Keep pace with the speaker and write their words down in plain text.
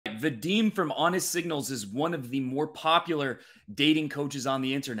Vadim from Honest Signalz is one of the more popular dating coaches on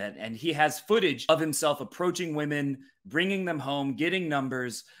the internet, and he has footage of himself approaching women, bringing them home, getting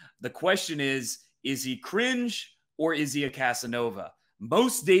numbers. The question is he cringe or is he a Casanova?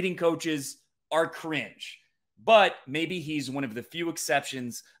 Most dating coaches are cringe, but maybe he's one of the few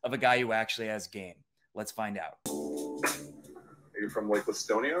exceptions of a guy who actually has game. Let's find out. Are you from like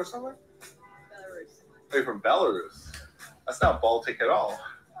Estonia or something? Belarus. Are you from Belarus? That's not Baltic at all.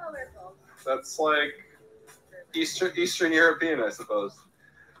 Oh, they're close. That's like Eastern European, I suppose.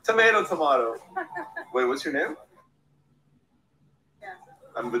 Tomato. Wait, what's your name? Yeah.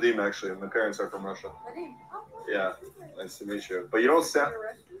 I'm Vadim, actually. My parents are from Russia. Vadim. Oh, Yeah, nice to meet you. But you don't sound...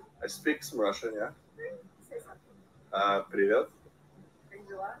 I speak some Russian, yeah. say something. Привет. Как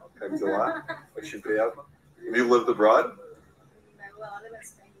дела? Как дела? Очень приятно. Have you lived abroad? Well, I live in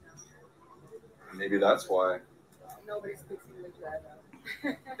Spain now. Maybe that's why. Nobody speaks English there,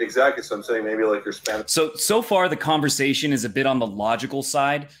 though. Exactly. So I'm saying maybe like your Spanish. So far, the conversation is a bit on the logical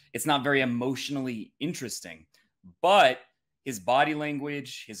side. It's not very emotionally interesting, but his body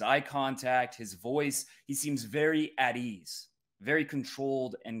language, his eye contact, his voice, he seems very at ease, very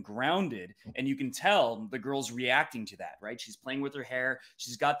controlled and grounded. And you can tell the girl's reacting to that, right? She's playing with her hair.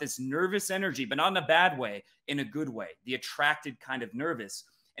 She's got this nervous energy, but not in a bad way, in a good way, the attracted kind of nervous.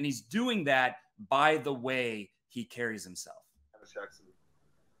 And he's doing that by the way he carries himself. Accent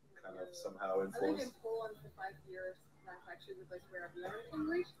kind of somehow I lived influenced. in Poland for 5 years. That's actually the place where I've learned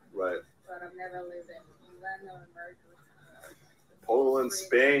English, Right. but I've never lived in England or America. Poland,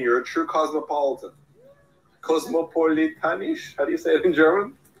 Spain, you're a true cosmopolitan. Cosmopolitanisch? How do you say it in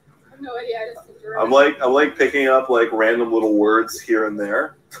German? I have no idea. I just speak German. I'm like picking up like random little words here and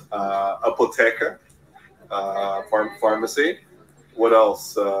there. Apotheker, pharmacy. What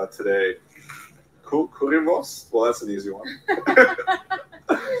else today? Kurivos? Well, that's an easy one.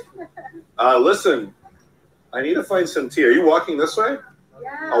 Listen, I need to find some tea. Are you walking this way?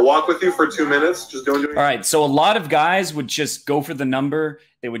 Yeah. I'll walk with you for 2 minutes. Just don't do anything. All right, so a lot of guys would just go for the number.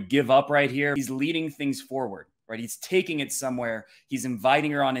 They would give up right here. He's leading things forward, right? He's taking it somewhere. He's inviting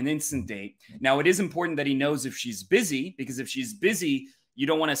her on an instant date. Now, it is important that he knows if she's busy, because if she's busy, you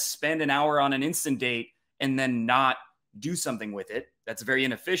don't want to spend an hour on an instant date and then not do something with it. That's very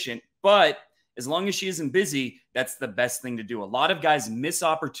inefficient. But as long as she isn't busy, that's the best thing to do. A lot of guys miss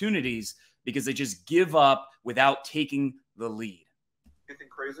opportunities because they just give up without taking the lead. Anything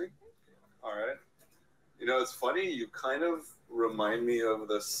crazy? All right. You know, it's funny. You kind of remind me of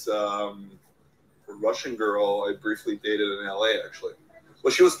this Russian girl I briefly dated in LA, actually.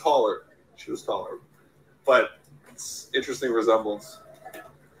 Well, she was taller. But it's interesting resemblance.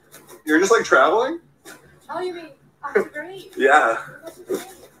 You're just like traveling? Oh, you mean that's great. Yeah.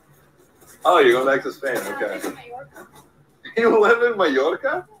 Oh, you're going back to Spain. Yeah, I Okay. live in Mallorca. You live in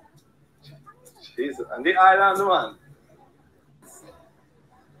Mallorca? Jesus. And the island one.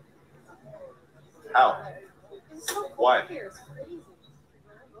 How? It's so cold Why? here. It's crazy.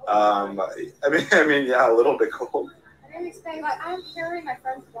 I mean, yeah, a little bit cold. I didn't expect, like, I'm carrying my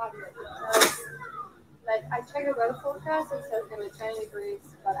friend's jacket because, like, I checked the weather forecast and it says going to be 20 degrees,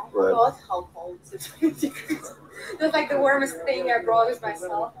 but I forgot how cold it's 20 degrees. That's like the warmest thing I brought is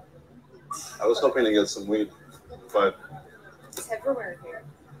myself. I was hoping to get some weed, but It's everywhere here.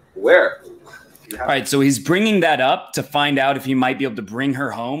 where? All right, so he's bringing that up to find out if he might be able to bring her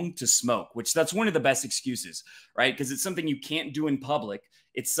home to smoke, which that's one of the best excuses, right? Because it's something you can't do in public.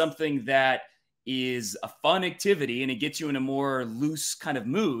 It's something that is a fun activity and it gets you in a more loose kind of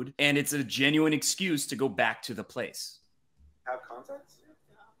mood. And it's a genuine excuse to go back to the place. Have contacts?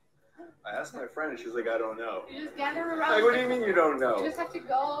 I asked my friend and she's like, I don't know. You just gather around. Like, what do you mean you don't You know? just have to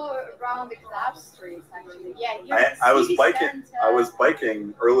go around the club streets, actually. Yeah, I was city biking. center. I was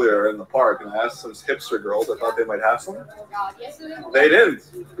biking earlier in the park and I asked some hipster girls. I thought they might have some. Oh, God. Yesterday, They didn't.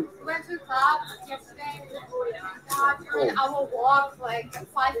 we went to the club yesterday. God, during our walk, like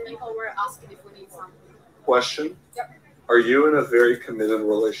 5 people were asking if we need something. Question: Yep. Are you in a very committed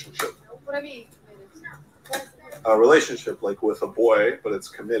relationship? What I mean? A relationship like with a boy, but it's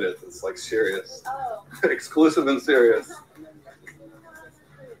committed. It's like serious, Oh, exclusive and serious.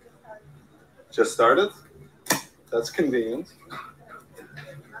 Just started? That's convenient.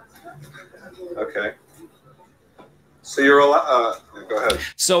 Okay. So you're allowed. Go ahead.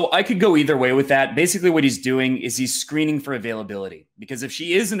 So I could go either way with that. Basically, what he's doing is he's screening for availability, because if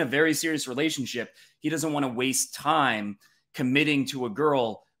she is in a very serious relationship, he doesn't want to waste time committing to a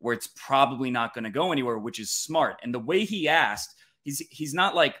girl where it's probably not going to go anywhere, which is smart. And the way he asked, he's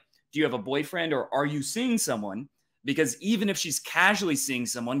not like, do you have a boyfriend or are you seeing someone? Because even if she's casually seeing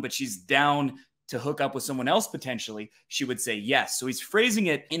someone, but she's down to hook up with someone else potentially, she would say yes. So he's phrasing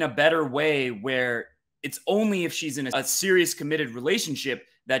it in a better way where it's only if she's in a serious committed relationship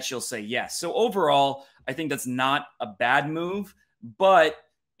that she'll say yes. So overall, I think that's not a bad move, but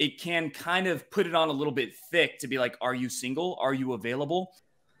it can kind of put it on a little bit thick to be like, are you single? Are you available?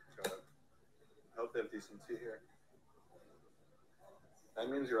 I hope they have decent tea here. That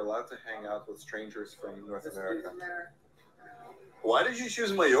means you're allowed to hang out with strangers from North America. Why did you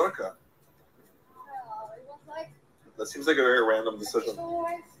choose Mallorca? It was like That seems like a very random decision.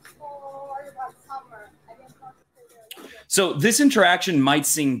 So this interaction might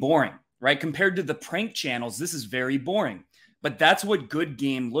seem boring, right? Compared to the prank channels, this is very boring. But that's what good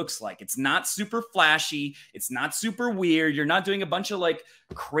game looks like. It's not super flashy. It's not super weird. You're not doing a bunch of like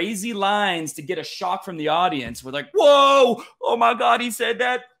crazy lines to get a shock from the audience. We're like, whoa, oh my God, he said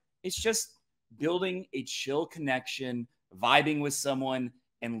that. It's just building a chill connection, vibing with someone,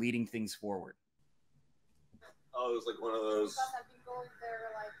 and leading things forward. Oh, it was like one of those.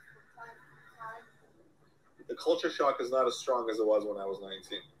 The culture shock is not as strong as it was when I was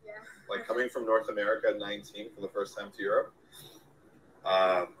 19. Yeah. Like coming from North America at 19 for the first time to Europe.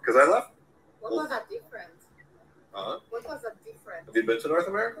 Because I left. What was that different? What was that different? Have you been to North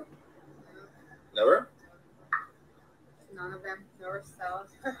America? Never? None of them. Never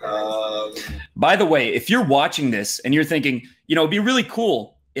saw. By the way, if you're watching this and you're thinking, you know, it'd be really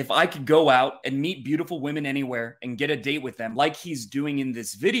cool if I could go out and meet beautiful women anywhere and get a date with them like he's doing in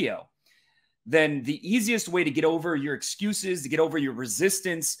this video, then the easiest way to get over your excuses, to get over your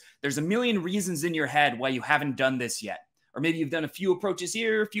resistance, there's a million reasons in your head why you haven't done this yet. Or maybe you've done a few approaches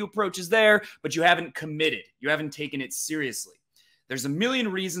here, a few approaches there, but you haven't committed. You haven't taken it seriously. There's a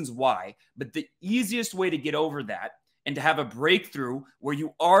million reasons why, but the easiest way to get over that and to have a breakthrough where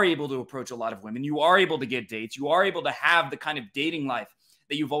you are able to approach a lot of women, you are able to get dates, you are able to have the kind of dating life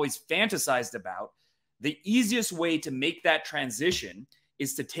that you've always fantasized about, the easiest way to make that transition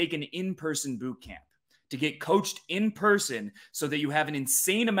is to take an in-person boot camp, to get coached in person so that you have an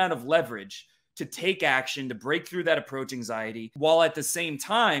insane amount of leverage to take action, to break through that approach anxiety, while at the same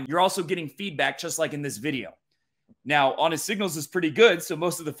time, you're also getting feedback just like in this video. Now, Honest Signalz is pretty good, so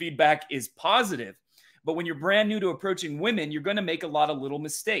most of the feedback is positive. But when you're brand new to approaching women, you're going to make a lot of little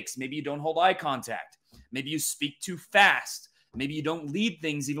mistakes. Maybe you don't hold eye contact. Maybe you speak too fast. Maybe you don't lead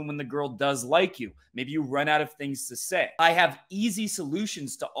things even when the girl does like you. Maybe you run out of things to say. I have easy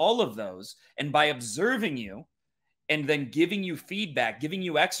solutions to all of those. And by observing you and then giving you feedback, giving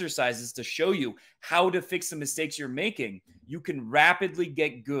you exercises to show you how to fix the mistakes you're making, you can rapidly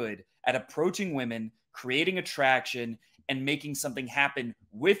get good at approaching women, creating attraction, and making something happen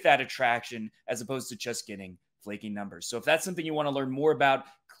with that attraction as opposed to just getting flaky numbers. So if that's something you want to learn more about,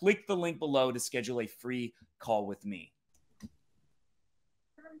 click the link below to schedule a free call with me.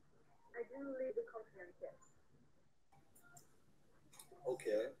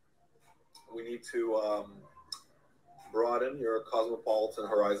 Okay. We need to broaden your cosmopolitan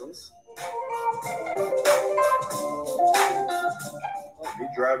horizons. New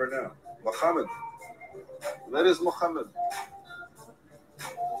driver now. Mohammed. That is Mohammed.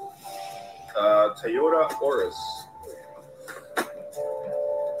 Toyota Auris.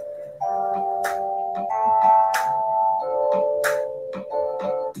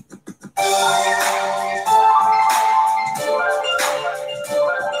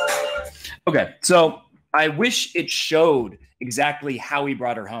 Okay, so I wish it showed exactly how he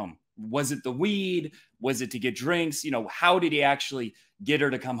brought her home. Was it the weed? Was it to get drinks? You know, how did he actually get her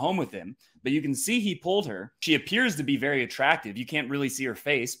to come home with him? But you can see he pulled her. She appears to be very attractive. You can't really see her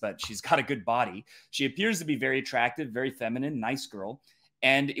face, but she's got a good body. She appears to be very attractive, very feminine, nice girl.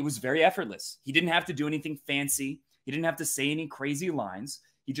 And it was very effortless. He didn't have to do anything fancy. He didn't have to say any crazy lines.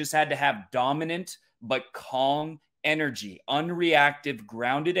 He just had to have dominant but calm energy, unreactive,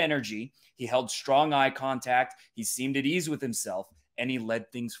 grounded energy. He held strong eye contact. He seemed at ease with himself, and he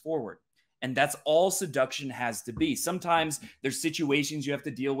led things forward. And that's all seduction has to be. Sometimes there's situations you have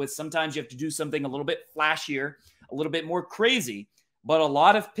to deal with. Sometimes you have to do something a little bit flashier, a little bit more crazy. But a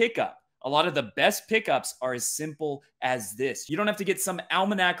lot of pickup, a lot of the best pickups are as simple as this. You don't have to get some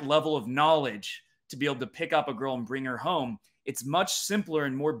almanac level of knowledge to be able to pick up a girl and bring her home. It's much simpler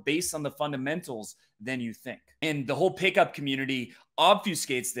and more based on the fundamentals than you think. And the whole pickup community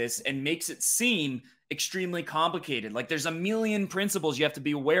obfuscates this and makes it seem extremely complicated. Like there's a million principles you have to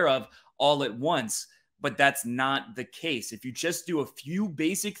be aware of all at once, but that's not the case. If you just do a few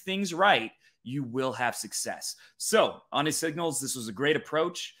basic things right, you will have success. So, Honest Signalz, this was a great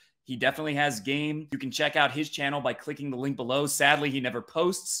approach. He definitely has game. You can check out his channel by clicking the link below. Sadly, he never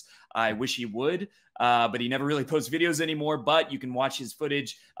posts. I wish he would, but he never really posts videos anymore. But you can watch his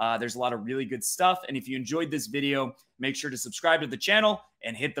footage. There's a lot of really good stuff. And if you enjoyed this video, make sure to subscribe to the channel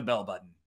and hit the bell button.